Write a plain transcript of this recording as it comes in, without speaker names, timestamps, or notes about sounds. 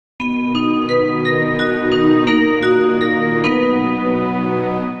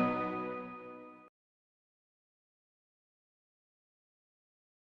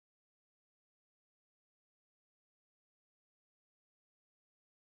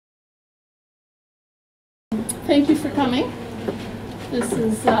Thank you for coming. This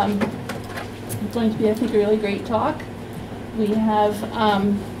is going to be, I think, a really great talk. We have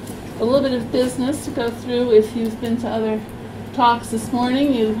a little bit of business to go through. If you've been to other talks this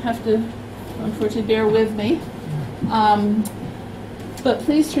morning, you have to, unfortunately, bear with me. But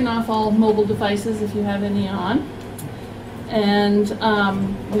please turn off all mobile devices if you have any on. And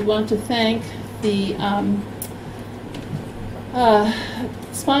we want to thank the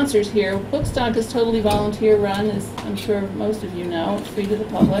sponsors here. BOOKSTOCK is totally volunteer run, as I'm sure most of you know. It's free to the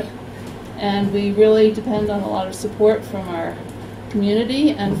public. And we really depend on a lot of support from our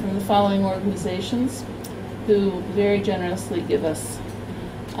community and from the following organizations who very generously give us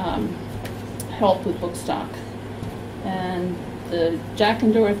help with BOOKSTOCK. And the Jack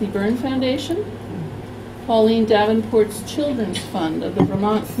and Dorothy Byrne Foundation, Pauline Davenport's Children's Fund of the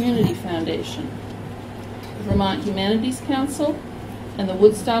Vermont Community Foundation, the Vermont Humanities Council, and the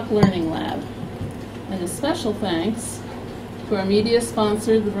Woodstock Learning Lab. And a special thanks to our media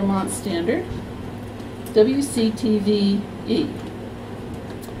sponsor, the Vermont Standard, WCTV-E,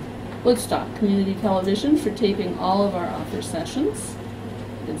 Woodstock Community Television for taping all of our author sessions.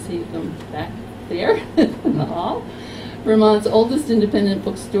 You can see them back there in the hall. Vermont's oldest independent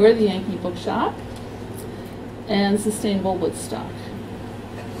bookstore, the Yankee Bookshop, and Sustainable Woodstock.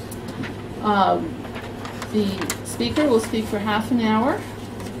 The speaker will speak for half an hour,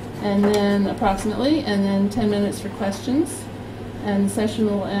 and then approximately, and then 10 minutes for questions. And the session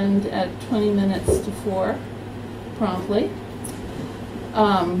will end at 20 minutes to 4 promptly.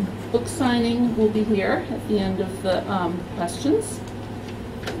 Book signing will be here at the end of the questions.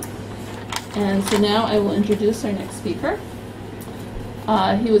 And so now I will introduce our next speaker.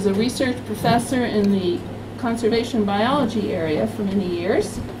 He was a research professor in the conservation biology area for many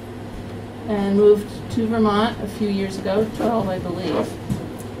years and moved to Vermont a few years ago, 12 I believe.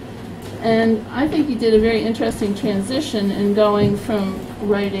 And I think he did a very interesting transition in going from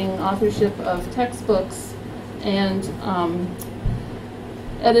writing authorship of textbooks and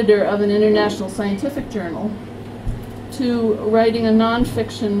editor of an international scientific journal to writing a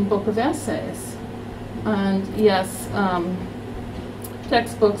nonfiction book of essays. And yes,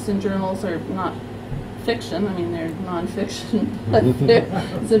 textbooks and journals are not fiction. I mean, they're nonfiction, but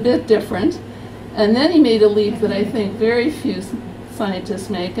it's a bit different. And then he made a leap that I think very few scientists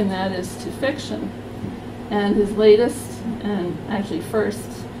make, and that is to fiction. And his latest, and actually first,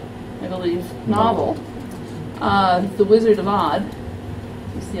 I believe, novel, The Wizard of Oz,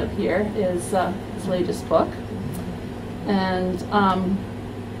 you see up here, is his latest book. And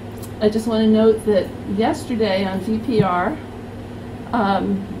I just want to note that yesterday on VPR,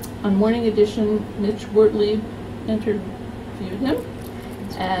 on Morning Edition, Mitch Wortley interviewed him,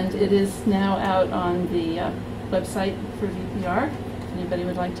 and it is now out on the website for VPR, if anybody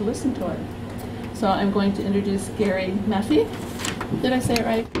would like to listen to it. So I'm going to introduce Gary Meffe. Did I say it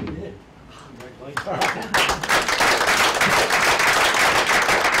right? You did.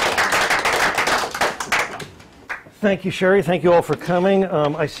 Thank you, Sherry. Thank you all for coming.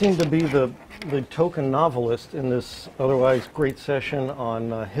 I seem to be the token novelist in this otherwise great session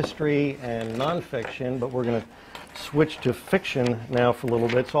on history and nonfiction, but we're going to switch to fiction now for a little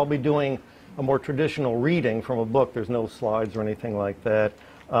bit. So I'll be doing a more traditional reading from a book. There's no slides or anything like that.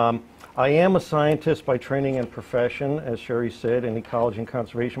 I am a scientist by training and profession, as Sherry said, in ecology and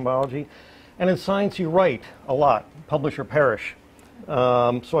conservation biology. And in science, you write a lot, publish or perish.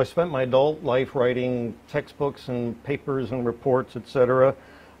 So I spent my adult life writing textbooks and papers and reports, etc.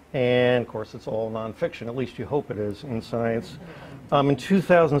 And of course, it's all nonfiction, at least you hope it is in science. In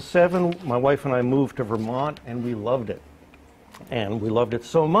 2007, my wife and I moved to Vermont, and we loved it. And we loved it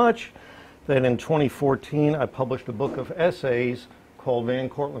so much that in 2014, I published a book of essays called Van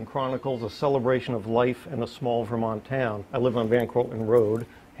Cortlandt Chronicles, a celebration of life in a small Vermont town. I live on Van Cortlandt Road,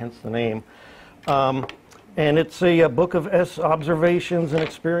 hence the name. And it's a book of observations and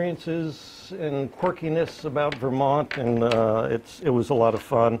experiences and quirkiness about Vermont, and it was a lot of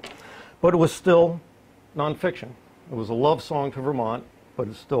fun. But it was still nonfiction. It was a love song to Vermont, but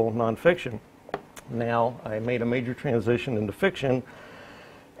it's still nonfiction. Now I made a major transition into fiction,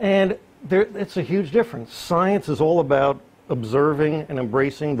 and it's a huge difference. Science is all about observing and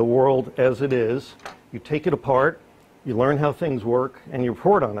embracing the world as it is. You take it apart, you learn how things work, and you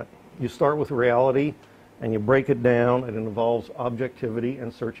report on it. You start with reality, and you break it down, and it involves objectivity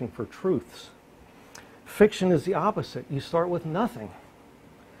and searching for truths. Fiction is the opposite. You start with nothing,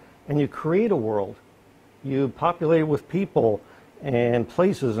 and you create a world. You populate it with people and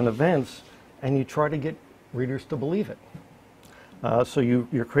places and events, and you try to get readers to believe it. So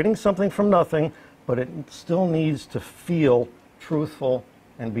you're creating something from nothing, but it still needs to feel truthful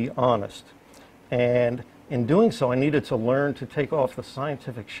and be honest. And In doing so, I needed to learn to take off the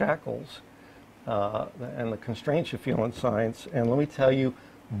scientific shackles and the constraints you feel in science. And let me tell you,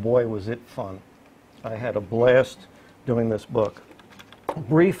 boy, was it fun. I had a blast doing this book.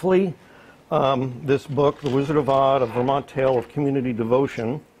 Briefly, this book, The Wizard of Oz, A Vermont Tale of Community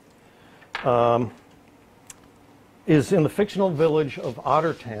Devotion, is in the fictional village of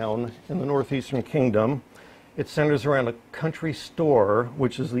Oddertown in the Northeastern Kingdom. It centers around a country store,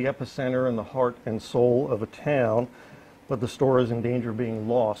 which is the epicenter and the heart and soul of a town, but the store is in danger of being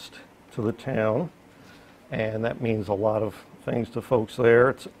lost to the town, and that means a lot of things to folks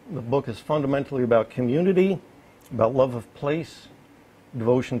there. The book is fundamentally about community, about love of place,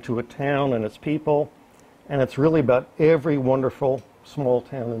 devotion to a town and its people, and it's really about every wonderful small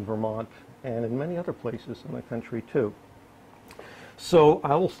town in Vermont and in many other places in the country too. So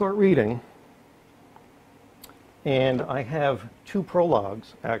I will start reading, and I have two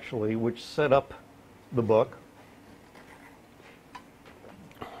prologues actually which set up the book.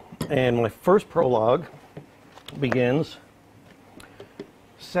 And my first prologue begins,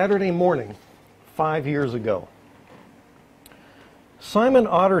 Saturday morning, 5 years ago. Simon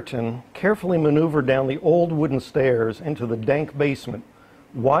Oddertown carefully maneuvered down the old wooden stairs into the dank basement,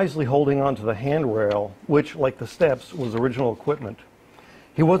 wisely holding onto the handrail, which, like the steps, was original equipment.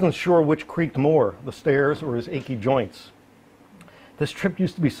 He wasn't sure which creaked more, the stairs or his achy joints. This trip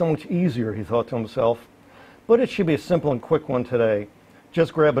used to be so much easier, he thought to himself, but it should be a simple and quick one today.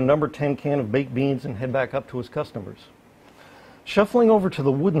 Just grab a number 10 can of baked beans and head back up to his customers. Shuffling over to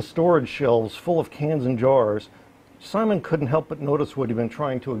the wooden storage shelves full of cans and jars, Simon couldn't help but notice what he'd been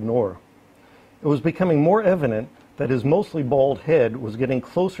trying to ignore. It was becoming more evident that his mostly bald head was getting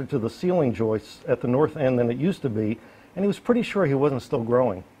closer to the ceiling joists at the north end than it used to be, and he was pretty sure he wasn't still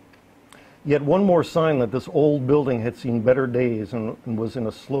growing. Yet one more sign that this old building had seen better days and was in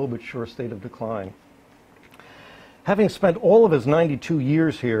a slow but sure state of decline. Having spent all of his 92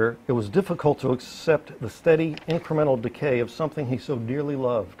 years here, it was difficult to accept the steady, incremental decay of something he so dearly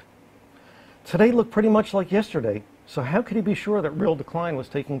loved. Today looked pretty much like yesterday, so how could he be sure that real decline was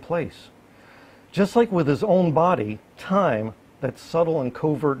taking place? Just like with his own body, time, that subtle and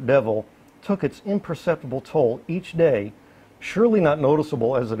covert devil, took its imperceptible toll each day, surely not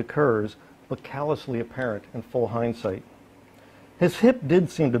noticeable as it occurs, but callously apparent in full hindsight. His hip did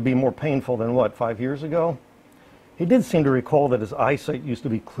seem to be more painful than, 5 years ago? He did seem to recall that his eyesight used to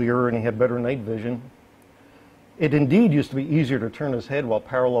be clearer and he had better night vision. It indeed used to be easier to turn his head while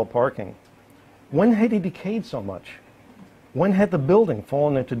parallel parking. When had he decayed so much? When had the building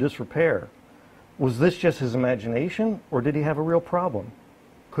fallen into disrepair? Was this just his imagination, or did he have a real problem?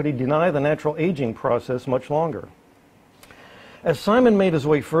 Could he deny the natural aging process much longer? As Simon made his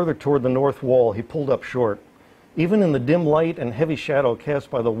way further toward the north wall, he pulled up short. Even in the dim light and heavy shadow cast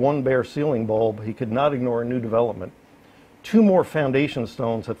by the one bare ceiling bulb, he could not ignore a new development. 2 more foundation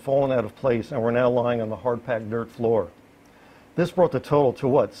stones had fallen out of place and were now lying on the hard-packed dirt floor. This brought the total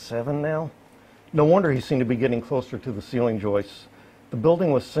to 7 now? No wonder he seemed to be getting closer to the ceiling joists. The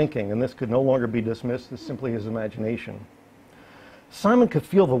building was sinking, and this could no longer be dismissed as simply his imagination. Simon could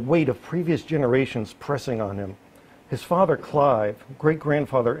feel the weight of previous generations pressing on him. His father Clive,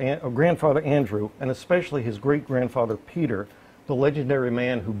 grandfather Andrew, and especially his great-grandfather Peter, the legendary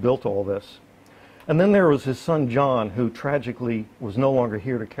man who built all this. And then there was his son John, who tragically was no longer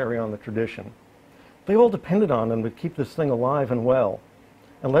here to carry on the tradition. They all depended on him to keep this thing alive and well.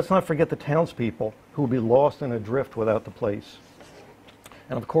 And let's not forget the townspeople, who would be lost and adrift without the place.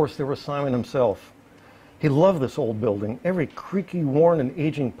 And of course there was Simon himself. He loved this old building, every creaky, worn, and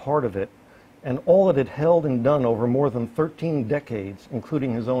aging part of it, and all it had held and done over more than 13 decades,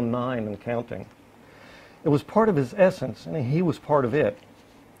 including his own 9 and counting. It was part of his essence, and he was part of it.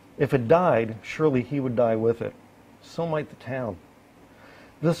 If it died, surely he would die with it. So might the town.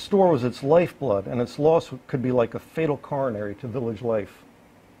 This store was its lifeblood, and its loss could be like a fatal coronary to village life.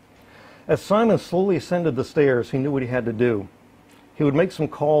 As Simon slowly ascended the stairs, he knew what he had to do. He would make some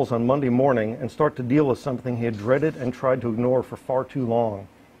calls on Monday morning and start to deal with something he had dreaded and tried to ignore for far too long.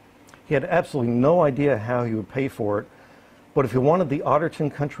 He had absolutely no idea how he would pay for it, but if he wanted the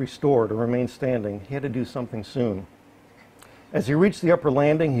Oddertown country store to remain standing, he had to do something soon. As he reached the upper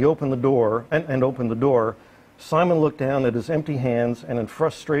landing, he opened the door, Simon looked down at his empty hands and in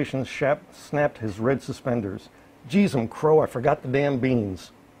frustration snapped his red suspenders. "Geez, Crow, I forgot the damn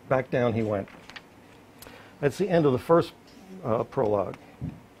beans." Back down he went. That's the end of the first prologue.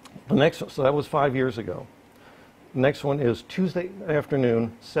 So that was 5 years ago. The next one is Tuesday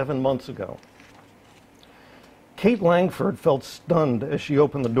afternoon, 7 months ago. Kate Langford felt stunned as she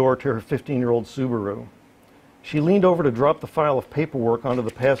opened the door to her 15-year-old Subaru. She leaned over to drop the file of paperwork onto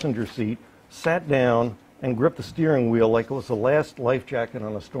the passenger seat, sat down, and gripped the steering wheel like it was the last life jacket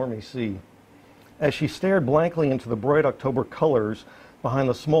on a stormy sea. As she stared blankly into the bright October colors behind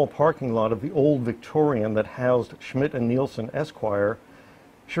the small parking lot of the old Victorian that housed Schmidt and Nielsen, Esquire,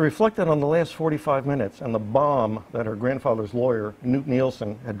 she reflected on the last 45 minutes and the bomb that her grandfather's lawyer, Newt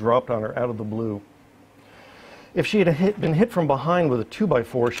Nielsen, had dropped on her out of the blue. If she had been hit from behind with a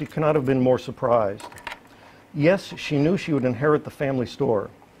 2x4, she could not have been more surprised. Yes, she knew she would inherit the family store.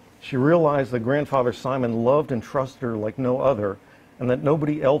 She realized that grandfather Simon loved and trusted her like no other, and that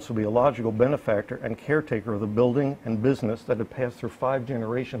nobody else would be a logical benefactor and caretaker of the building and business that had passed through 5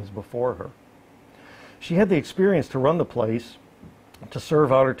 generations before her. She had the experience to run the place, to serve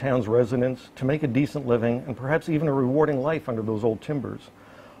Oddertown's residents, to make a decent living, and perhaps even a rewarding life under those old timbers.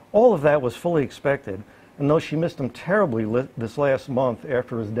 All of that was fully expected, and though she missed him terribly this last month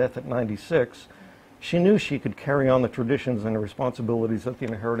after his death at 96, she knew she could carry on the traditions and the responsibilities that the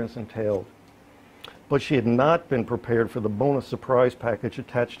inheritance entailed. But she had not been prepared for the bonus surprise package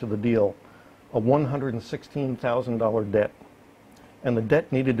attached to the deal, a $116,000 debt. And the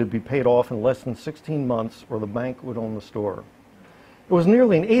debt needed to be paid off in less than 16 months or the bank would own the store. It was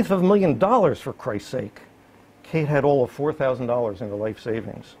nearly $1/8 for Christ's sake. Kate had all of $4,000 in her life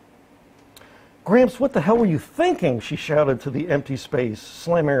savings. "Gramps, what the hell were you thinking?" she shouted to the empty space,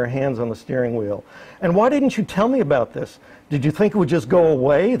 slamming her hands on the steering wheel. "And why didn't you tell me about this? Did you think it would just go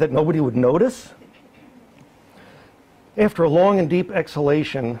away, that nobody would notice?" After a long and deep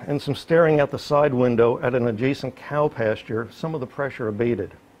exhalation and some staring out the side window at an adjacent cow pasture, some of the pressure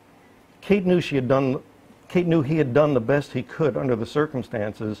abated. Kate knew he had done the best he could under the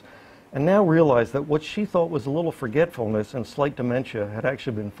circumstances, and now realized that what she thought was a little forgetfulness and slight dementia had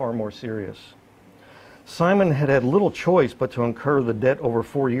actually been far more serious. Simon had had little choice but to incur the debt over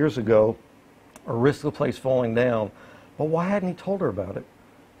 4 years ago or risk the place falling down. But why hadn't he told her about it?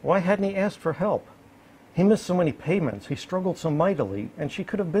 Why hadn't he asked for help? He missed so many payments, he struggled so mightily, and she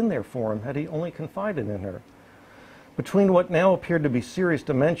could have been there for him had he only confided in her. Between what now appeared to be serious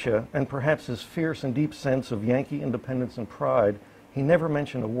dementia and perhaps his fierce and deep sense of Yankee independence and pride, he never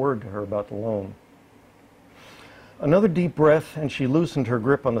mentioned a word to her about the loan. Another deep breath, and she loosened her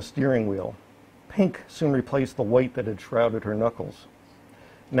grip on the steering wheel. Pink soon replaced the white that had shrouded her knuckles.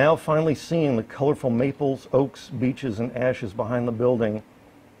 Now finally seeing the colorful maples, oaks, beeches, and ashes behind the building,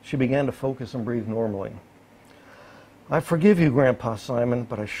 she began to focus and breathe normally. "I forgive you, Grandpa Simon,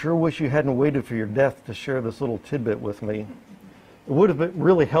 but I sure wish you hadn't waited for your death to share this little tidbit with me. It would have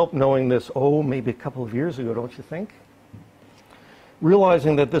really helped knowing this, maybe a couple of years ago, don't you think?"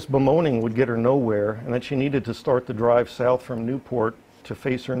 Realizing that this bemoaning would get her nowhere and that she needed to start the drive south from Newport to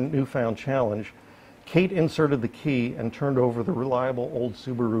face her newfound challenge, Kate inserted the key and turned over the reliable old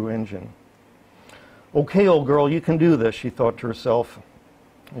Subaru engine. "Okay, old girl, you can do this," she thought to herself.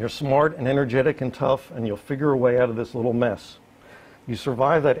 "You're smart and energetic and tough, and you'll figure a way out of this little mess. You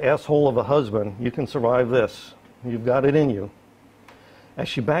survived that asshole of a husband, you can survive this. You've got it in you." As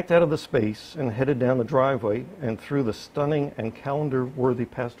she backed out of the space and headed down the driveway and through the stunning and calendar-worthy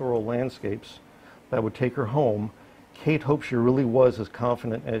pastoral landscapes that would take her home, Kate hoped she really was as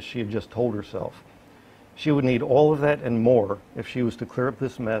confident as she had just told herself. She would need all of that and more if she was to clear up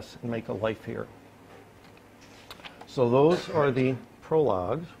this mess and make a life here. So those are the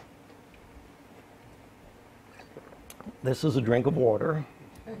prologues. This is a drink of water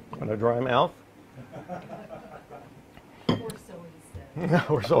and a dry mouth. Or so he said.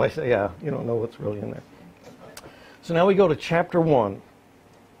 Or so I say, yeah, you don't know what's really in there. So now we go to chapter 1.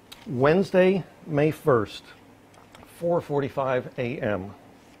 Wednesday, May 1st, 4:45 a.m.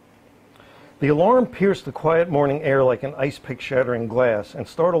 The alarm pierced the quiet morning air like an ice pick shattering glass and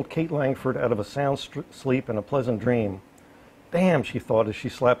startled Kate Langford out of a sound sleep and a pleasant dream. "Damn," she thought as she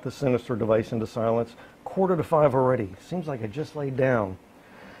slapped the sinister device into silence. 4:45 already. Seems like I just laid down.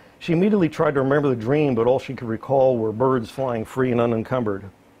 She immediately tried to remember the dream, but all she could recall were birds flying free and unencumbered.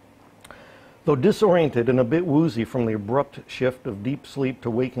 Though disoriented and a bit woozy from the abrupt shift of deep sleep to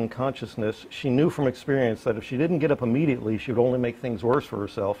waking consciousness, she knew from experience that if she didn't get up immediately, she would only make things worse for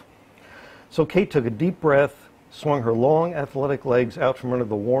herself. So Kate took a deep breath, swung her long athletic legs out from under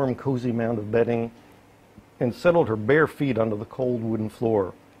the warm, cozy mound of bedding, and settled her bare feet onto the cold wooden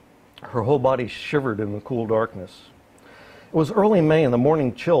floor. Her whole body shivered in the cool darkness. It was early May and the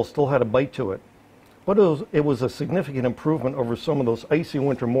morning chill still had a bite to it, but it was a significant improvement over some of those icy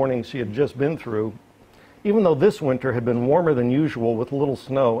winter mornings she had just been through, even though this winter had been warmer than usual with little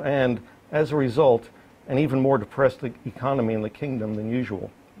snow and, as a result, an even more depressed economy in the kingdom than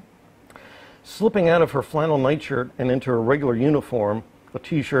usual. Slipping out of her flannel nightshirt and into her regular uniform, a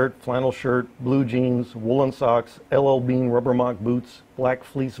t-shirt, flannel shirt, blue jeans, woolen socks, LL Bean rubber mock boots, black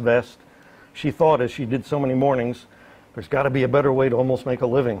fleece vest, She thought, as she did so many mornings, there's got to be a better way to almost make a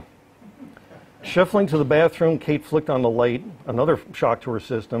living. Shuffling to the bathroom, Kate flicked on the light, another shock to her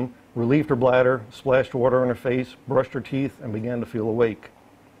system, relieved her bladder, splashed water on her face, brushed her teeth, and began to feel awake.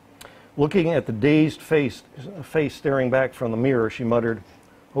 Looking at the dazed face staring back from the mirror, she muttered,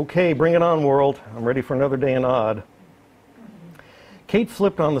 "Okay, bring it on, world. I'm ready for another day in Odd." Kate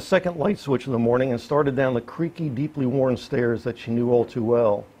flipped on the second light switch in the morning and started down the creaky, deeply worn stairs that she knew all too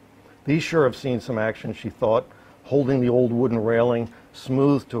well. These sure have seen some action, she thought, holding the old wooden railing,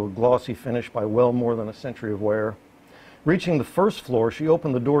 smoothed to a glossy finish by well more than a century of wear. Reaching the first floor, she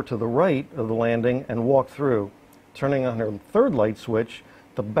opened the door to the right of the landing and walked through. Turning on her third light switch,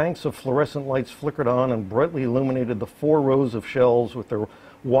 the banks of fluorescent lights flickered on and brightly illuminated the 4 rows of shelves with their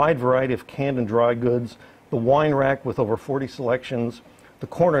wide variety of canned and dry goods, the wine rack with over 40 selections, the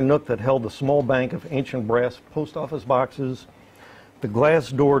corner nook that held a small bank of ancient brass post office boxes, the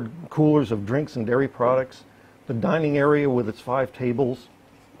glass-doored coolers of drinks and dairy products, the dining area with its 5 tables,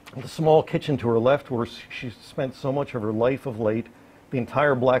 the small kitchen to her left where she spent so much of her life of late, the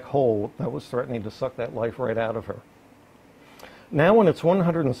entire black hole that was threatening to suck that life right out of her. Now in its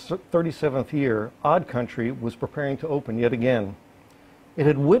 137th year, Odd Country was preparing to open yet again. It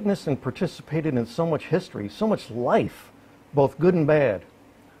had witnessed and participated in so much history, so much life, both good and bad.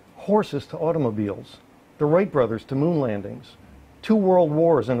 Horses to automobiles, the Wright brothers to moon landings, 2 world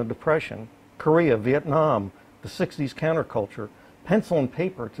wars and a depression, Korea, Vietnam, the 60s counterculture, pencil and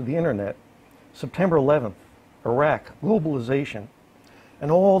paper to the internet, September 11th, Iraq, globalization, and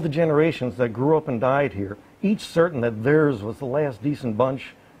all the generations that grew up and died here, each certain that theirs was the last decent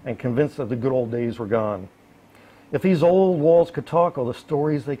bunch and convinced that the good old days were gone. If these old walls could talk, all the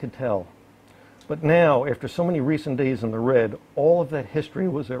stories they could tell. But now, after so many recent days in the red, all of that history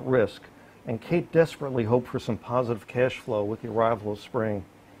was at risk, and Kate desperately hoped for some positive cash flow with the arrival of spring.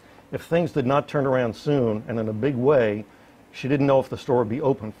 If things did not turn around soon, and in a big way, she didn't know if the store would be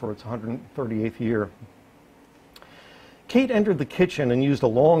open for its 138th year. Kate entered the kitchen and used a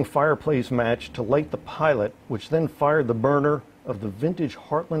long fireplace match to light the pilot, which then fired the burner of the vintage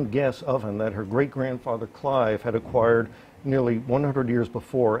Heartland gas oven that her great-grandfather Clive had acquired nearly 100 years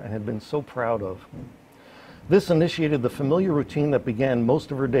before and had been so proud of. This initiated the familiar routine that began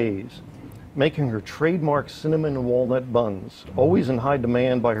most of her days, making her trademark cinnamon and walnut buns, always in high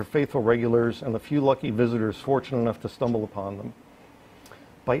demand by her faithful regulars and the few lucky visitors fortunate enough to stumble upon them.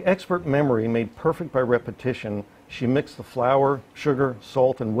 By expert memory made perfect by repetition, she mixed the flour, sugar,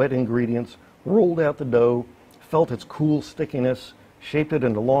 salt, and wet ingredients, rolled out the dough, felt its cool stickiness, shaped it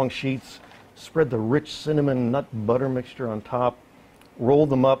into long sheets, spread the rich cinnamon nut butter mixture on top, rolled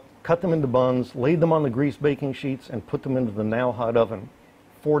them up, cut them into buns, laid them on the greased baking sheets, and put them into the now hot oven.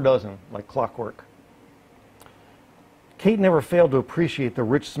 4 dozen, like clockwork. Kate never failed to appreciate the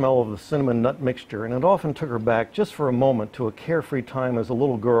rich smell of the cinnamon nut mixture, and it often took her back just for a moment to a carefree time as a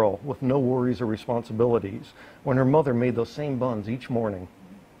little girl with no worries or responsibilities, when her mother made those same buns each morning.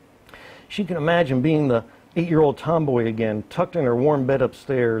 She can imagine being the 8-year-old tomboy again, tucked in her warm bed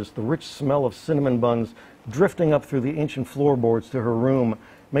upstairs, the rich smell of cinnamon buns drifting up through the ancient floorboards to her room,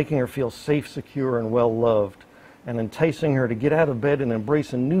 making her feel safe, secure, and well-loved, and enticing her to get out of bed and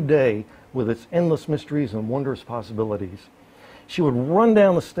embrace a new day with its endless mysteries and wondrous possibilities. She would run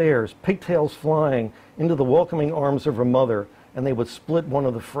down the stairs, pigtails flying, into the welcoming arms of her mother, and they would split one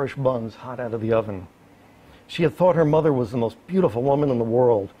of the fresh buns hot out of the oven. She had thought her mother was the most beautiful woman in the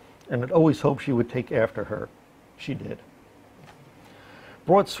world, and had always hoped she would take after her. She did.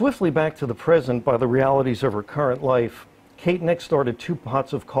 Brought swiftly back to the present by the realities of her current life, Kate next started 2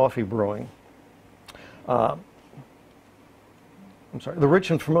 pots of coffee brewing. The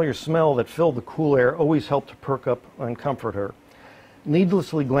rich and familiar smell that filled the cool air always helped to perk up and comfort her.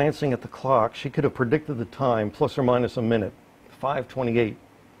 Needlessly glancing at the clock, she could have predicted the time, plus or minus a minute, 5:28.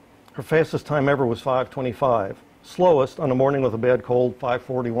 Her fastest time ever was 5:25. Slowest on a morning with a bad cold,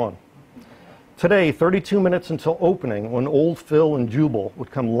 5:41. Today, 32 minutes until opening, when old Phil and Jubal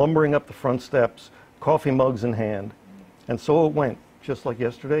would come lumbering up the front steps, coffee mugs in hand. And so it went, just like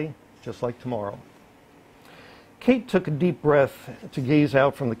yesterday, just like tomorrow. Kate took a deep breath to gaze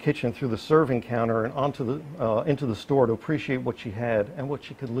out from the kitchen through the serving counter and into the store to appreciate what she had and what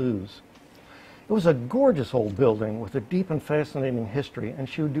she could lose. It was a gorgeous old building with a deep and fascinating history, and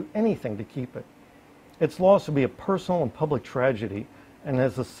she would do anything to keep it. Its loss would be a personal and public tragedy, and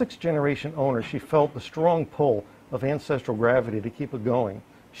as the 6th-generation owner, she felt the strong pull of ancestral gravity to keep it going.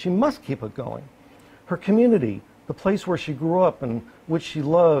 She must keep it going. Her community, the place where she grew up and which she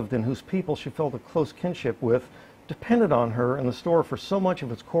loved and whose people she felt a close kinship with, depended on her and the store for so much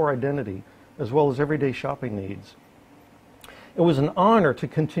of its core identity, as well as everyday shopping needs. It was an honor to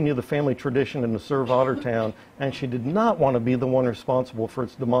continue the family tradition and to serve Oddertown, and she did not want to be the one responsible for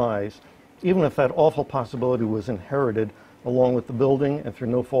its demise, even if that awful possibility was inherited along with the building and through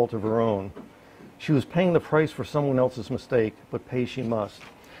no fault of her own. She was paying the price for someone else's mistake, but pay she must.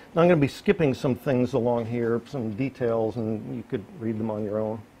 Now I'm going to be skipping some things along here, some details, and you could read them on your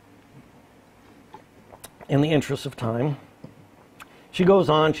own in the interest of time. She goes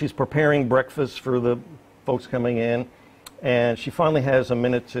on, she's preparing breakfast for the folks coming in, and she finally has a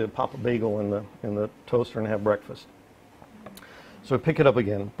minute to pop a bagel in the toaster and have breakfast. So I pick it up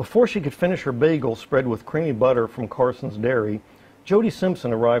again. Before she could finish her bagel spread with creamy butter from Carson's Dairy, Jody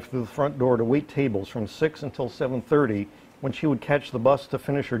Simpson arrived through the front door to wait tables from 6 until 7:30 when she would catch the bus to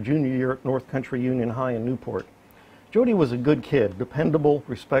finish her junior year at North Country Union High in Newport. Jody was a good kid, dependable,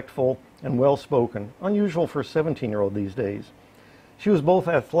 respectful, and well-spoken, unusual for a 17-year-old these days. She was both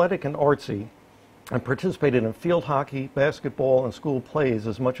athletic and artsy, and participated in field hockey, basketball, and school plays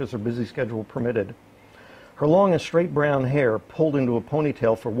as much as her busy schedule permitted. Her long and straight brown hair, pulled into a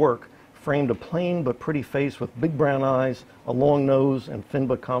ponytail for work, framed a plain but pretty face with big brown eyes, a long nose, and thin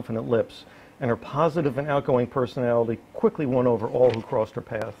but confident lips, and her positive and outgoing personality quickly won over all who crossed her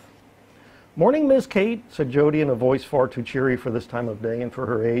path. "Morning, Miss Kate," said Jody in a voice far too cheery for this time of day and for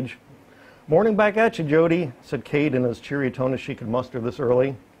her age. "Morning back at you, Jody," said Kate in as cheery a tone as she could muster this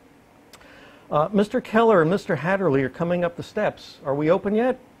early. "Mr. Keller and Mr. Hatterley are coming up the steps. Are we open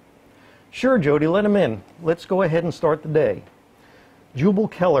yet?" "Sure, Jody, let him in. Let's go ahead and start the day." Jubal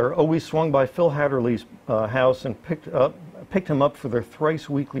Keller always swung by Phil Hatterley's house and picked him up for their thrice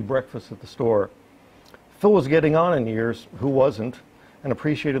weekly breakfast at the store. Phil was getting on in years, who wasn't, and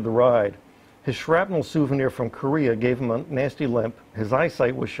appreciated the ride. His shrapnel souvenir from Korea gave him a nasty limp, his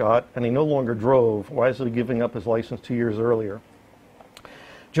eyesight was shot, and he no longer drove, wisely giving up his license 2 years earlier.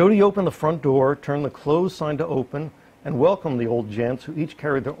 Jody opened the front door, turned the closed sign to open, and welcomed the old gents, who each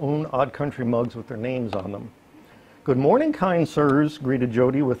carried their own odd country mugs with their names on them. "Good morning, kind sirs," greeted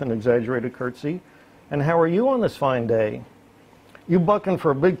Jody with an exaggerated curtsy. "And how are you on this fine day?" "You bucking for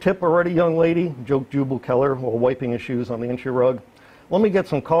a big tip already, young lady?" joked Jubal Keller while wiping his shoes on the entry rug. "Let me get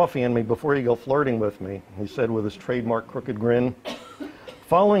some coffee in me before you go flirting with me," he said with his trademark crooked grin.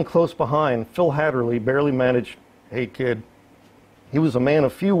 Following close behind, Phil Hatterley barely managed, "Hey, kid." He was a man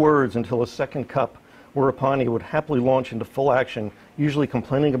of few words until his second cup, whereupon he would happily launch into full action, usually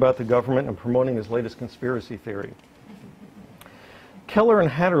complaining about the government and promoting his latest conspiracy theory. Keller and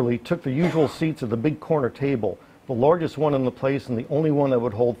Hatterley took the usual seats at the big corner table, the largest one in the place and the only one that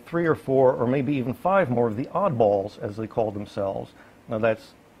would hold 3 or 4 or maybe even 5 more of the oddballs, as they called themselves. Now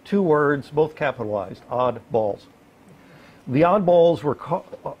that's 2 words, both capitalized, oddballs. The oddballs were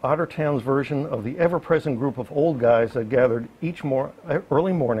Oddertown's version of the ever-present group of old guys that gathered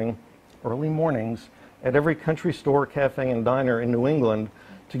early mornings at every country store, cafe, and diner in New England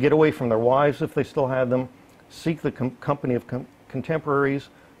to get away from their wives if they still had them, seek the company of contemporaries,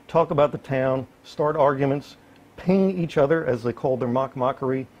 talk about the town, start arguments, ping each other, as they called their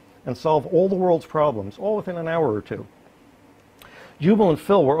mockery, and solve all the world's problems, all within an hour or two. Jubal and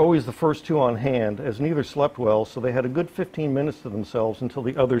Phil were always the first 2 on hand, as neither slept well, so they had a good 15 minutes to themselves until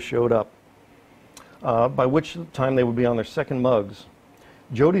the others showed up, by which time they would be on their second mugs.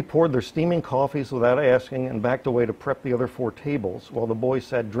 Jody poured their steaming coffees without asking and backed away to prep the other 4 tables, while the boys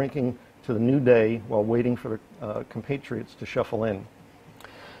sat drinking to the new day while waiting for their compatriots to shuffle in.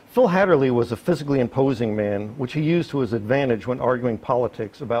 Phil Hatterley was a physically imposing man, which he used to his advantage when arguing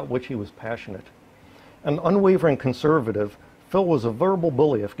politics, about which he was passionate. An unwavering conservative, Phil was a verbal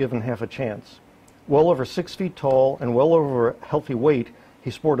bully if given half a chance. Well over 6 feet tall and well over a healthy weight,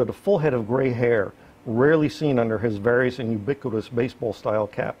 he sported a full head of gray hair, rarely seen under his various and ubiquitous baseball-style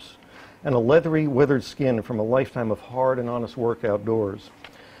caps, and a leathery, withered skin from a lifetime of hard and honest work outdoors.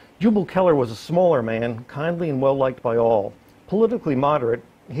 Jubal Keller was a smaller man, kindly and well-liked by all. Politically moderate,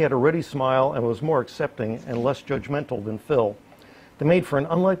 he had a ready smile and was more accepting and less judgmental than Phil. They made for an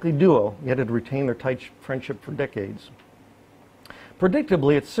unlikely duo, yet had retained their tight friendship for decades.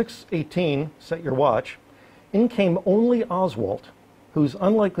 Predictably, at 6:18, set your watch, in came only Oswald, whose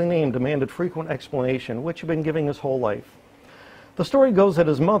unlikely name demanded frequent explanation, which he had been giving his whole life. The story goes that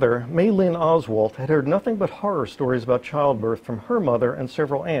his mother, May Lynn Oswald, had heard nothing but horror stories about childbirth from her mother and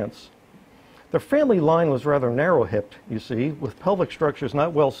several aunts. Their family line was rather narrow-hipped, you see, with pelvic structures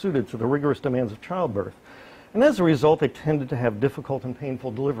not well suited to the rigorous demands of childbirth, and as a result they tended to have difficult and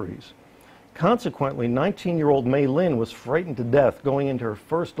painful deliveries. Consequently, 19-year-old May Lynn was frightened to death going into her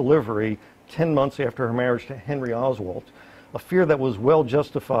first delivery 10 months after her marriage to Henry Oswald, a fear that was well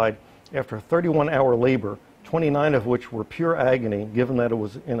justified after a 31-hour labor, 29 of which were pure agony, given that it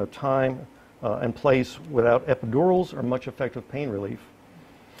was in a time and place without epidurals or much effective pain relief.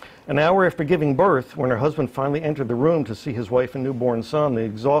 An hour after giving birth, when her husband finally entered the room to see his wife and newborn son, the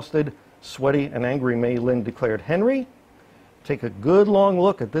exhausted, sweaty, and angry May Lynn declared, "Henry, take a good long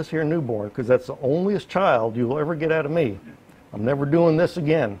look at this here newborn, because that's the onlyest child you'll ever get out of me. I'm never doing this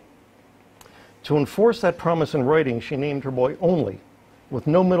again." To enforce that promise in writing, she named her boy Only, with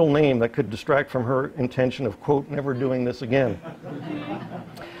no middle name that could distract from her intention of, quote, never doing this again.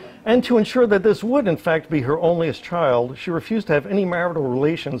 And to ensure that this would, in fact, be her onlyest child, she refused to have any marital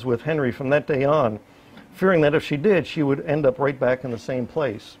relations with Henry from that day on, fearing that if she did, she would end up right back in the same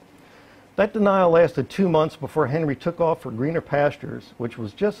place. That denial lasted 2 months before Henry took off for greener pastures, which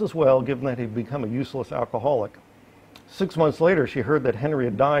was just as well given that he'd become a useless alcoholic. 6 months later, she heard that Henry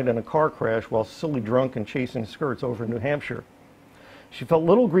had died in a car crash while silly drunk and chasing skirts over New Hampshire. She felt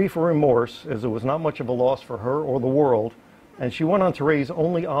little grief or remorse, as it was not much of a loss for her or the world, and she went on to raise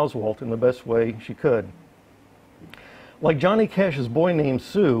only Oswald in the best way she could. Like Johnny Cash's boy named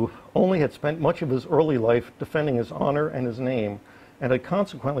Sue, Only had spent much of his early life defending his honor and his name, and had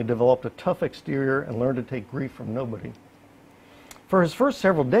consequently developed a tough exterior and learned to take grief from nobody. For his first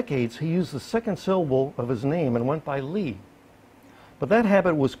several decades, he used the second syllable of his name and went by Lee. But that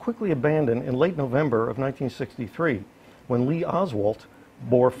habit was quickly abandoned in late November of 1963, when Lee Oswald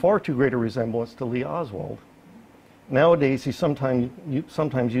bore far too great a resemblance to Lee Oswald. Nowadays, he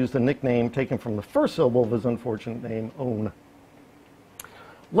sometimes used a nickname taken from the first syllable of his unfortunate name, Own.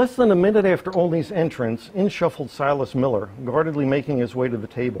 Less than a minute after Only's entrance, in shuffled Silas Miller, guardedly making his way to the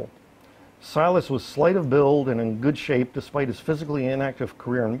table. Silas was slight of build and in good shape despite his physically inactive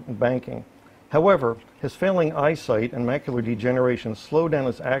career in banking. However, his failing eyesight and macular degeneration slowed down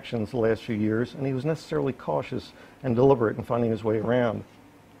his actions the last few years, and he was necessarily cautious and deliberate in finding his way around.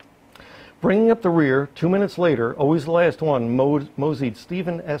 Bringing up the rear, 2 minutes later, always the last one, moseyed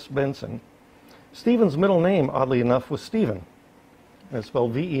Stephen S. Benson. Stephen's middle name, oddly enough, was Stephen. And it's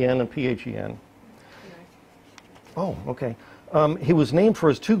spelled V-E-N and P-H-E-N. Oh, okay. He was named for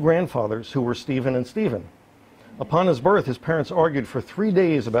his two grandfathers, who were Stephen and Stephen. Upon his birth, his parents argued for 3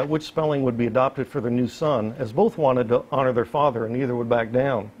 days about which spelling would be adopted for their new son, as both wanted to honor their father and neither would back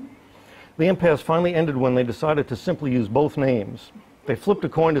down. The impasse finally ended when they decided to simply use both names. They flipped a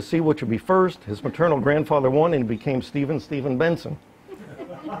coin to see which would be first. His maternal grandfather won, and he became Stephen Benson.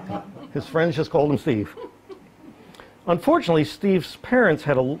 His friends just called him Steve. Unfortunately, Steve's parents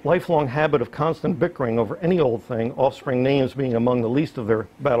had a lifelong habit of constant bickering over any old thing, offspring names being among the least of their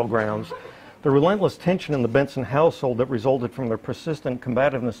battlegrounds. The relentless tension in the Benson household that resulted from their persistent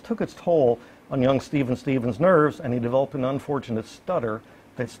combativeness took its toll on young Stephen's nerves, and he developed an unfortunate stutter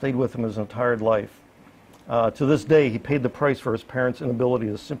that stayed with him his entire life. To this day, he paid the price for his parents' inability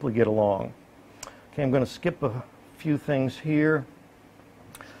to simply get along. Okay, I'm going to skip a few things here.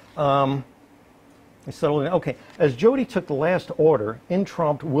 Okay, as Jody took the last order, in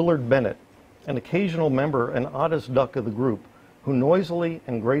tromped Willard Bennett, an occasional member and oddest duck of the group, who noisily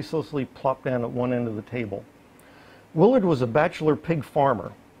and gracelessly plopped down at one end of the table. Willard was a bachelor pig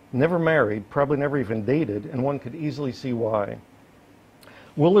farmer, never married, probably never even dated, and one could easily see why.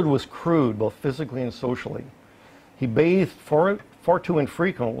 Willard was crude, both physically and socially. He bathed far too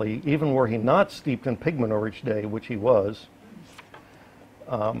infrequently, even were he not steeped in pig manure each day, which he was.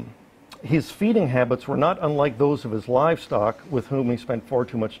 His feeding habits were not unlike those of his livestock, with whom he spent far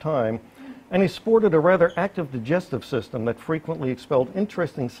too much time, and he sported a rather active digestive system that frequently expelled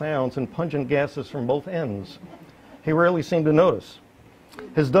interesting sounds and pungent gases from both ends. He rarely seemed to notice.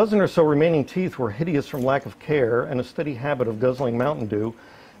 His dozen or so remaining teeth were hideous from lack of care and a steady habit of guzzling Mountain Dew,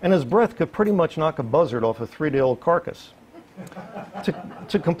 and his breath could pretty much knock a buzzard off a 3-day-old carcass.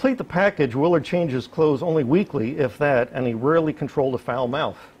 To complete the package, Willard changed his clothes only weekly, if that, and he rarely controlled a foul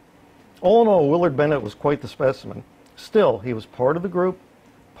mouth. All in all, Willard Bennett was quite the specimen. Still, he was part of the group,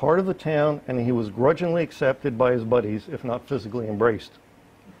 part of the town, and he was grudgingly accepted by his buddies, if not physically embraced.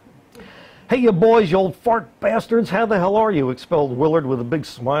 "Hey, you boys, you old fart bastards, how the hell are you?" expelled Willard with a big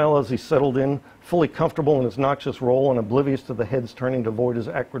smile as he settled in, fully comfortable in his noxious role and oblivious to the heads turning to avoid his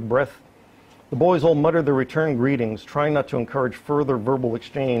acrid breath. The boys all muttered their return greetings, trying not to encourage further verbal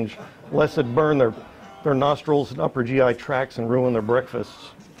exchange, lest it burn their nostrils and upper GI tracts and ruin their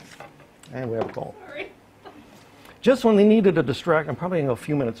breakfasts. And we have a call. Just when they needed a distraction, I'm probably going to go a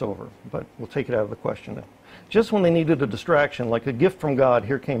few minutes over, but we'll take it out of the question now. Just when they needed a distraction, like a gift from God,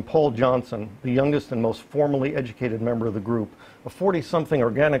 here came Paul Johnson, the youngest and most formally educated member of the group, a 40-something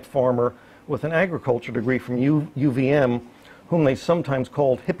organic farmer with an agriculture degree from UVM, whom they sometimes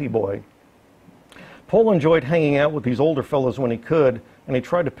called Hippie Boy. Paul enjoyed hanging out with these older fellows when he could, and he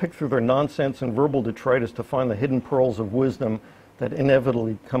tried to pick through their nonsense and verbal detritus to find the hidden pearls of wisdom that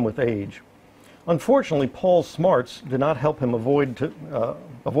inevitably come with age. Unfortunately, Paul's smarts did not help him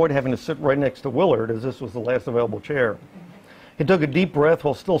avoid having to sit right next to Willard, as this was the last available chair. He took a deep breath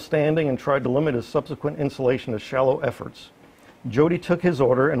while still standing and tried to limit his subsequent insulation to shallow efforts. Jody took his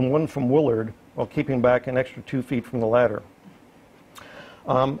order and won from Willard while keeping back an extra 2 feet from the ladder.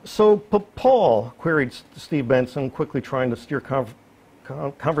 So Paul, queried Steve Benson, quickly trying to steer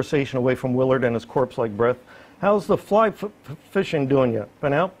conversation away from Willard and his corpse-like breath. How's the fly fishing doing you?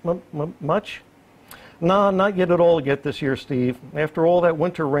 Been out much? Nah, not yet at all yet this year, Steve. After all that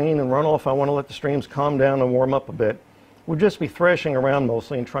winter rain and runoff, I want to let the streams calm down and warm up a bit. We'll just be thrashing around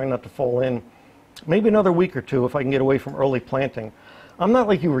mostly and trying not to fall in. Maybe another week or two if I can get away from early planting. I'm not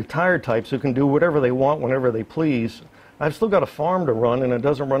like you retired types who can do whatever they want whenever they please. I've still got a farm to run and it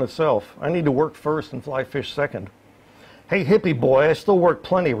doesn't run itself. I need to work first and fly fish second. Hey, hippie boy, I still work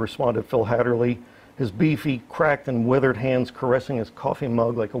plenty, responded Phil Hatterley, his beefy, cracked and withered hands caressing his coffee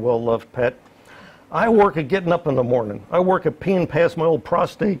mug like a well-loved pet. I work at getting up in the morning. I work at peeing past my old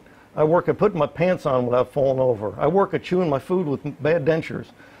prostate. I work at putting my pants on without falling over. I work at chewing my food with bad dentures.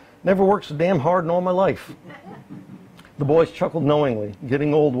 Never worked so damn hard in all my life. The boys chuckled knowingly.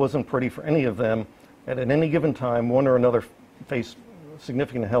 Getting old wasn't pretty for any of them, and at any given time, one or another faced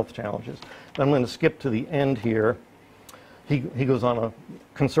significant health challenges. I'm going to skip to the end here. He goes on a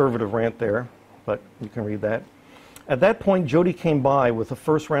conservative rant there, but you can read that. At that point, Jody came by with the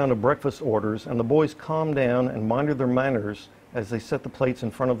first round of breakfast orders, and the boys calmed down and minded their manners as they set the plates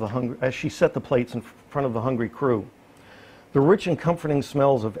in front of she set the plates in front of the hungry crew. The rich and comforting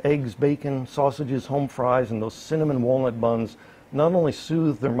smells of eggs, bacon, sausages, home fries, and those cinnamon walnut buns not only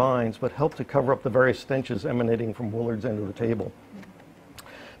soothed their minds, but helped to cover up the various stenches emanating from Willard's end of the table.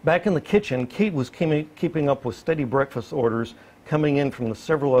 Back in the kitchen, Kate was keeping up with steady breakfast orders coming in from the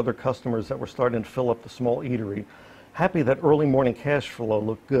several other customers that were starting to fill up the small eatery, happy that early morning cash flow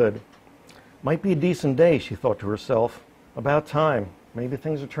looked good. Might be a decent day, she thought to herself. About time. Maybe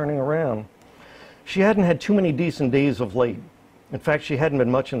things are turning around. She hadn't had too many decent days of late. In fact, she hadn't been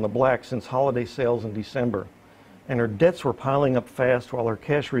much in the black since holiday sales in December, and her debts were piling up fast while her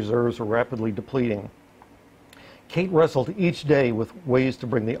cash reserves were rapidly depleting. Kate wrestled each day with ways to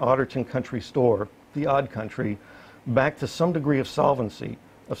bring the Oddertown country store, the Odd Country, back to some degree of solvency,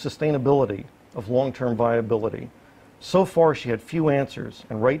 of sustainability, of long-term viability. So far, she had few answers,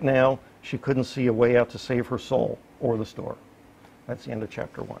 and right now, she couldn't see a way out to save her soul or the store. That's the end of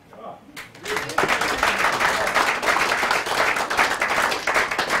chapter 1.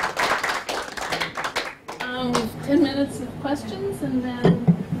 10 minutes of questions, and then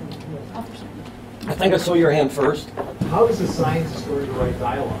I think I saw your hand first. How does a scientist learn to write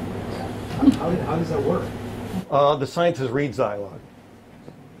dialogue? How does that work? The scientist reads dialogue.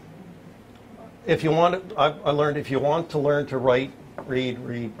 If you want, I learned if you want to learn to write, read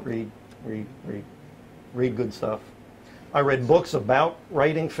good stuff. I read books about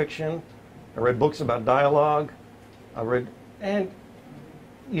writing fiction. I read books about dialogue. And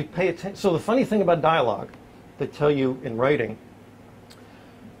you pay attention. So the funny thing about dialogue, they tell you in writing,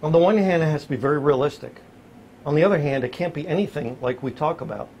 on the one hand, it has to be very realistic. On the other hand, it can't be anything like we talk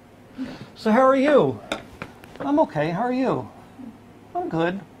about. So how are you? I'm okay. How are you? I'm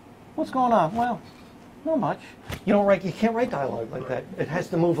good. What's going on? Well, not much. You can't write dialogue like that. It has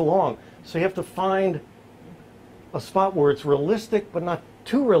to move along. So you have to find a spot where it's realistic, but not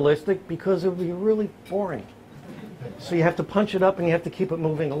too realistic, because it would be really boring. So you have to punch it up and you have to keep it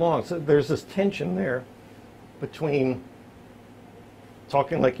moving along. So there's this tension there between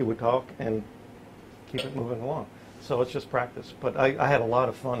talking like you would talk and keep it moving along. So it's just practice. But I had a lot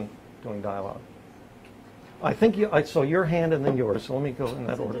of fun doing dialogue. I think I saw your hand and then yours, so let me go in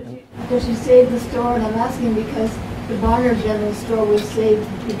that order. Does she save the store? And I'm asking because the Barnard General Store was saved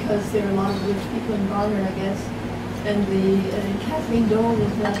because there are a lot of rich people in Barnard, I guess. And Kathleen Dolan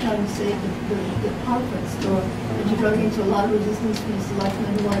was not trying to save the Parkland store, but she drove into a lot of resistance from the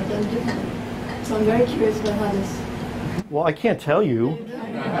selectmen who wanted it done differently. So I'm very curious about how this... Well, I can't tell you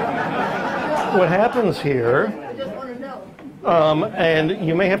what happens here. I just want to know. And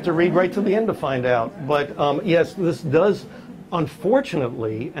you may have to read right to the end to find out. But yes, this does,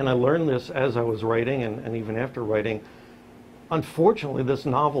 unfortunately, and I learned this as I was writing and even after writing, unfortunately, this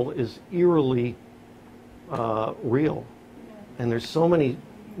novel is eerily real. And there's so many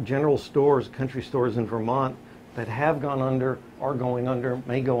general stores, country stores in Vermont that have gone under, are going under,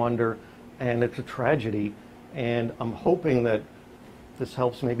 may go under, and it's a tragedy. And I'm hoping that this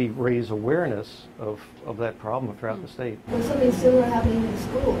helps maybe raise awareness of that problem throughout the state. There's something similar happening in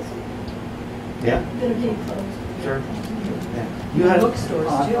schools. Yeah. That are being closed. Sure. Yeah. You had bookstores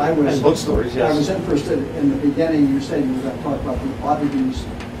too. And bookstores, yes. I was interested in the beginning. You said you were going to talk about the oddities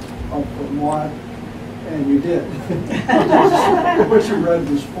of Vermont, and you did. What you read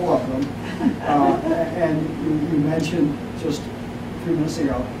was four of them. And you mentioned just a few minutes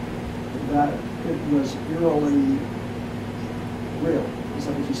ago that it was eerily real. Is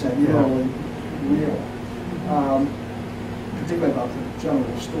that what you said? Eerily real. Particularly about the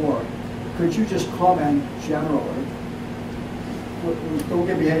general store. Could you just comment generally? Don't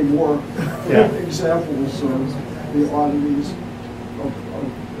give me any more examples of the oddities of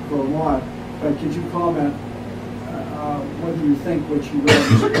Vermont, but could you comment whether you think what you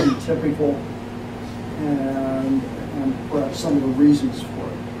read is pretty typical and perhaps some of the reasons for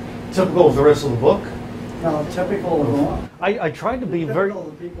it? Typical of the rest of the book? No, typical of Vermont. I tried to be very... Typical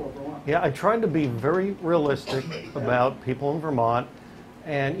of the people of Vermont. Yeah, I tried to be very realistic about people in Vermont.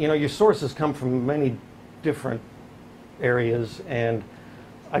 And, you know, your sources come from many different areas, and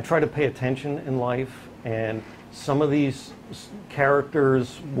I try to pay attention in life, and some of these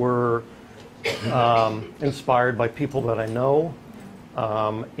characters were inspired by people that I know,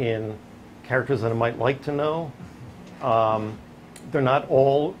 in characters that I might like to know. They're not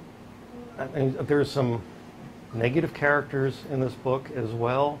all, I mean, there's some negative characters in this book as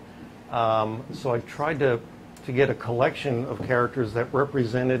well. So I tried to get a collection of characters that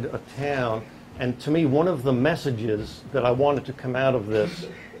represented a town. And to me, one of the messages that I wanted to come out of this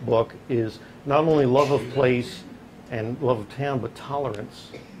book is not only love of place and love of town, but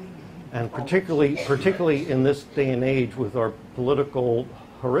tolerance. And particularly in this day and age with our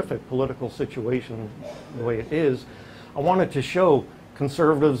horrific political situation the way it is, I wanted to show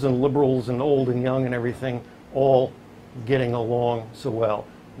conservatives and liberals and old and young and everything all getting along so well.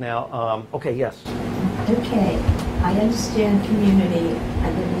 Now, okay, yes. Okay, I understand community. I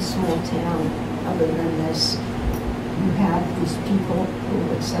live in a small town. Other than this, you have these people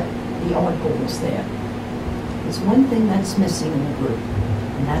who accept the oddballs there. There's one thing that's missing in the group,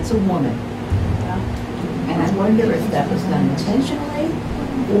 and that's a woman. And I wonder if that was done intentionally,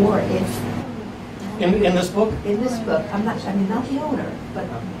 or if... In this book? In this book, I mean, not the owner, but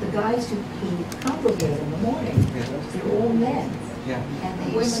the guys who congregate in the morning, they're all men. Yeah. And they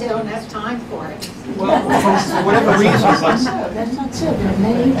Women accept- don't have time for it. Well, for whatever reason, That's not so. There are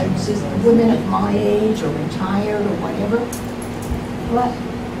many women of my age or retired or whatever. But,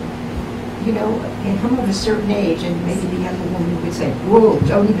 you know, and I'm of a certain age, and maybe the younger woman would say, whoa,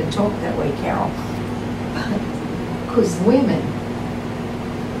 don't even talk that way, Carol. Because women,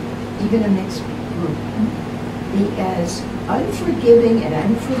 even a mixed group, be as unforgiving and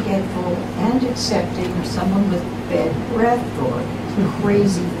unforgetful and accepting of someone with bad breath or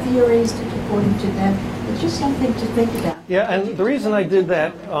crazy theories, according to them. It's just something to think about. Yeah, and the reason I did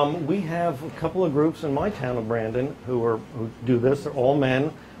that, we have a couple of groups in my town of Brandon who do this. They're all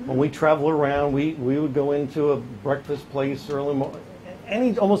men. When we travel around, we would go into a breakfast place early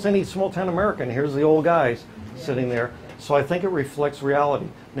morning, almost any small town American. Here's the old guys sitting there. So I think it reflects reality.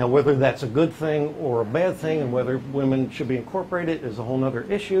 Now, whether that's a good thing or a bad thing, and whether women should be incorporated is a whole other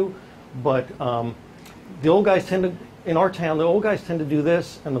issue. But the old guys tend to, in our town, the old guys tend to do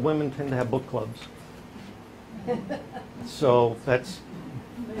this, and the women tend to have book clubs. So that's...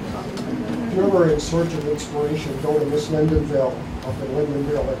 If you're ever in search of inspiration, go to Miss Lindenville up in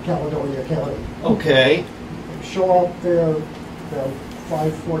Lindenville in Caledonia County. Okay. Show up there around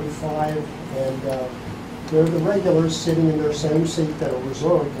 5:45, and they're the regulars sitting in their same seat that are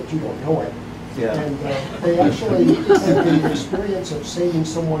reserved, but you don't know it. Yeah. And they actually had the experience of saving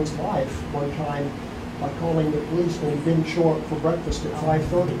someone's life one time by calling the police when he didn't show up for breakfast at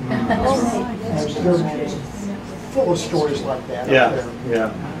 5:30. And they're full of stories like that up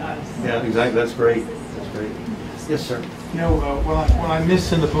there. Yeah, exactly. That's great. That's great. Yes, sir. You know, what I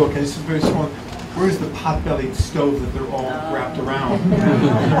miss in the book, and this is very small, where's the pot-bellied stove that they're all wrapped around?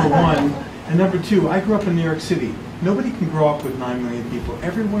 Number one. And number two, I grew up in New York City. Nobody can grow up with 9 million people.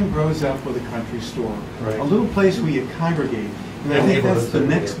 Everyone grows up with a country store. Right. A little place where you congregate. And I think that's the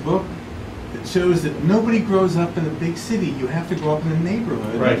next book that shows that nobody grows up in a big city. You have to grow up in a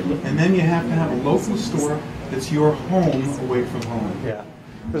neighborhood. Right. And then you have to have a local store that's your home away from home. Yeah.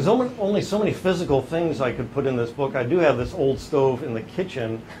 There's only so many physical things I could put in this book. I do have this old stove in the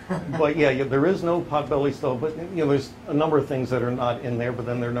kitchen, but yeah, there is no potbelly stove. But you know, there's a number of things that are not in there. But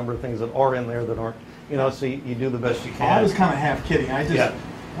then there are a number of things that are in there that aren't. You know, so you do the best you can. I was kind of half kidding. I just, Yeah.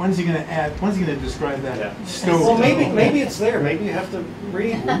 when's he going to add? When's he going to describe that Yeah. stove? Well, maybe it's there. Maybe you have to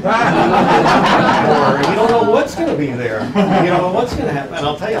read, or you don't know what's going to be there. You don't know what's going to happen. And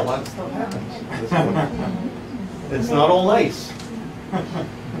I'll tell you, a lot of stuff happens. It's not all nice.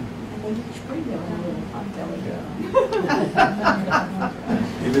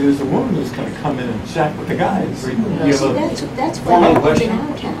 Maybe there's a woman who's going to come in and chat with the guys. See, that's why I live in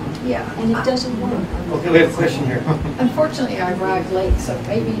our town. Yeah. And it doesn't work. Okay, we have a question here. Unfortunately, I arrived late, so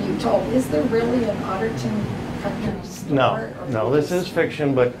maybe you told, is there really an Oddertown country store? No, or no, this is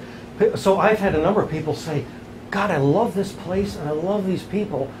fiction, but, so I've had a number of people say, God, I love this place and I love these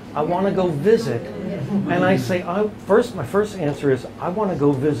people. I want to go visit. And I say, my first answer is, I want to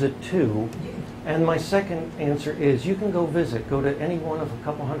go visit too. And my second answer is, you can go visit. Go to any one of a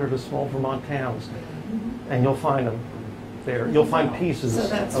couple hundred of small Vermont towns, and you'll find them there. You'll find pieces So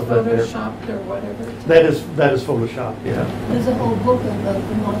that's of it there. photoshopped or whatever? That is Photoshopped, yeah. There's a whole book of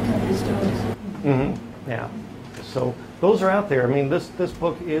Vermont country stores. Yeah. So those are out there. I mean, this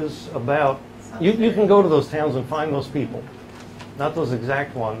book is about, you can go to those towns and find those people. Not those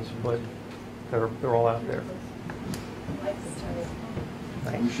exact ones, but they're all out there.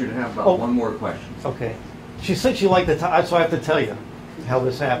 We should have Oh. one more question. Okay. She said she liked the time, so I have to tell you how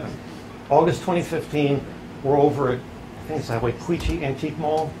this happened. August 2015, we're over at, I think it's that way, Queechee Antique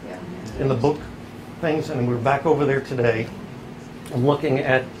Mall in the book things, and we're back over there today. I'm looking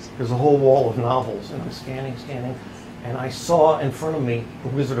at, there's a whole wall of novels, and I'm scanning, and I saw in front of me The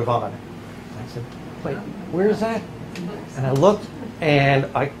Wizard of Oz. I said, wait, where is that? And I looked, and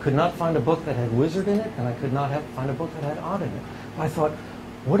I could not find a book that had wizard in it, and I could not find a book that had Odd in it. I thought,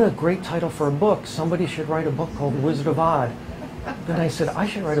 what a great title for a book. Somebody should write a book called The Wizard of Oz. Then I said, I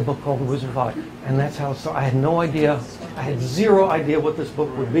should write a book called The Wizard of Oz. And that's how it started. I had no idea, I had zero idea what this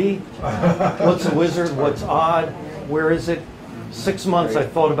book would be. What's a wizard? What's odd? Where is it? 6 months I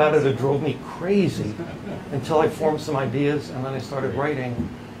thought about it. It drove me crazy until I formed some ideas, and then I started writing.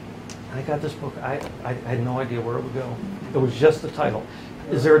 And I got this book. I had no idea where it would go. It was just the title.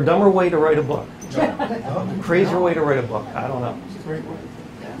 Is there a dumber way to write a book? Crazier way to write a book? I don't know.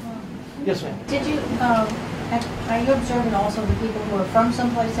 Yes, ma'am. Did you, are you observing also the people who are from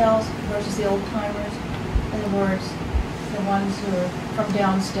someplace else versus the old timers? In other words, the ones who are from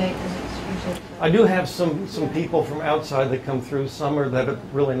downstate? I do have some people from outside that come through. Some are that are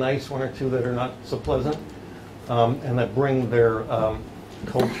really nice, one or two that are not so pleasant, and that bring their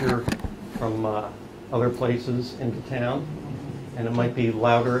culture from other places into town, and it might be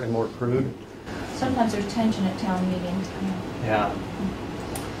louder and more crude. Sometimes there's tension at town meetings. Yeah.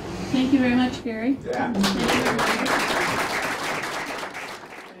 Thank you very much, Gary. Yeah. Thank you, everybody.